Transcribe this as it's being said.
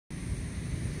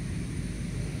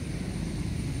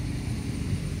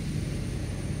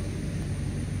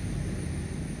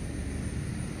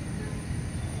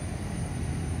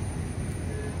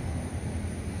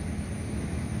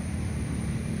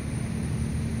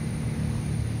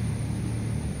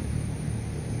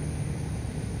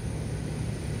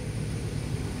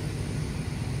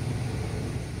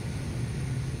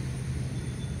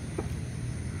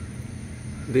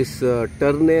This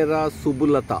Turnera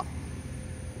subulata.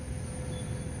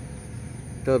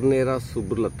 Turnera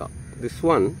subulata. This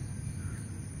one,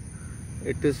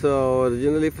 it is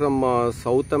originally from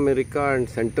South America and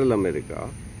Central America,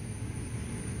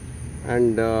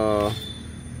 and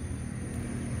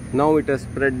now it has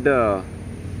spread to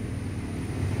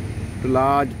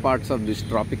large parts of this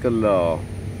tropical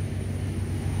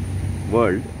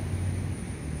world,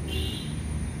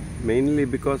 mainly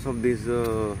because of this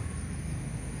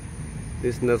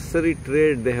nursery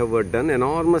trade. They have done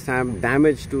enormous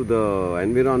damage to the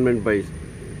environment by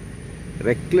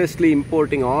recklessly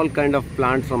importing all kind of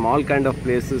plants from all kind of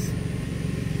places,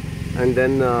 and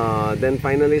then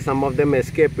finally some of them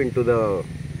escape into the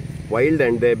wild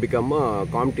and they become a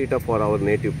competitor for our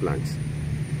native plants.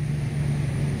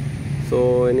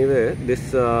 So anyway,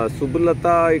 this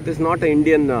subulata, it is not an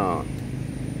Indian,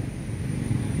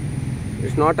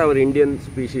 it's not our Indian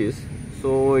species,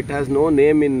 so it has no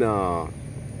name in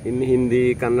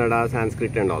Hindi, Kannada,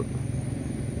 Sanskrit and all.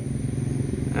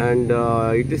 And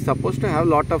it is supposed to have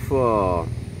lot of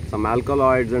some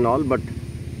alkaloids and all, but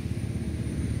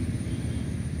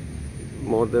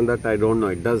more than that I don't know.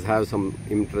 It does have some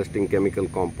interesting chemical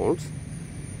compounds,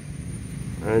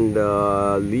 and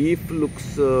leaf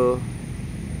looks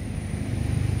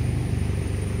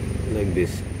like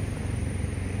this.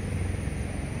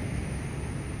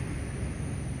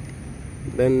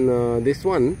 Then this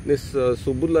one, this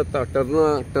subulata,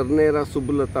 Turnera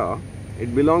subulata,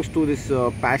 it belongs to this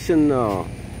passion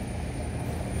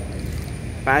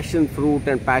fruit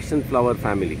and passion flower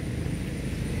family.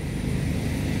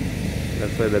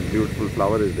 That's why that beautiful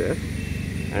flower is there.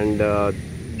 And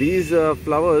these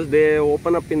flowers, they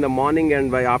open up in the morning,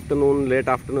 and by afternoon, late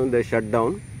afternoon, they shut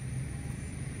down.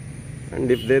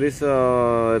 And if there is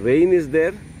rain is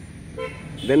there,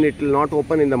 then it will not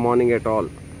open in the morning at all.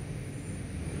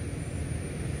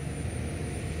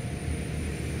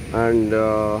 And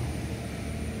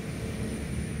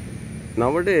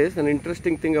nowadays, an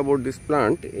interesting thing about this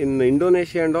plant, in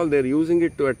Indonesia and all, they are using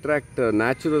it to attract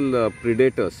natural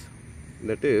predators.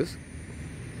 That is,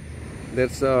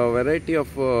 there's a variety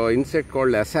of insect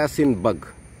called assassin bug,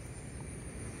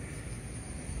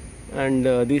 and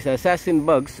these assassin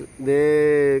bugs,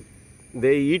 they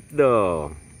eat their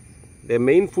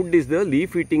main food is the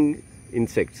leaf eating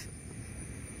insects.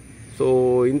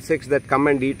 So insects that come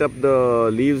and eat up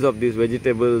the leaves of these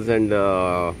vegetables and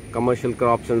commercial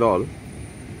crops and all,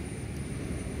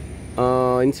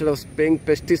 instead of spraying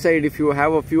pesticide, if you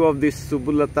have a few of this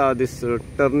subulata, this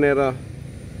Turnera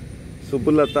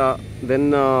subulata,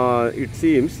 then it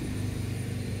seems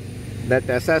that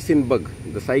assassin bug,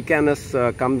 the Cycanus,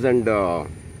 comes and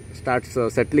starts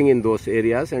settling in those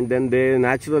areas, and then they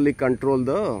naturally control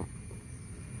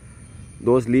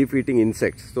those leaf eating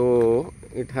insects. So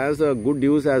it has a good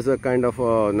use as a kind of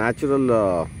a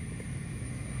natural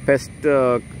pest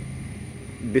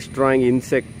destroying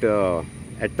insect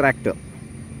attractor.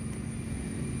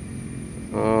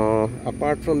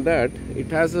 Apart from that,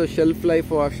 it has a shelf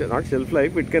life, or not shelf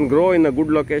life, it can grow in a good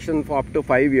location for up to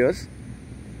 5 years.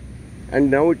 And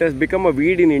now it has become a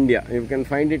weed in India. You can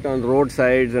find it on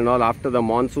roadsides and all. After the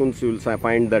monsoons, you will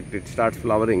find that it starts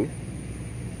flowering.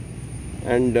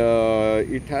 And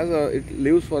it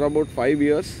lives for about 5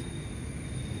 years.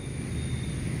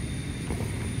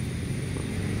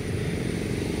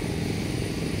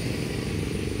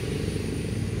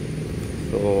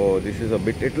 So this is a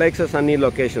bit, it likes a sunny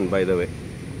location, by the way.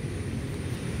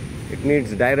 It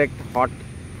needs direct hot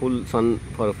full sun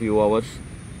for a few hours.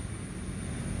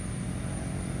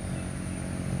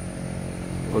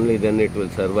 Only then it will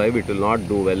survive. It will not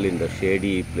do well in the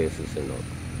shady places and all.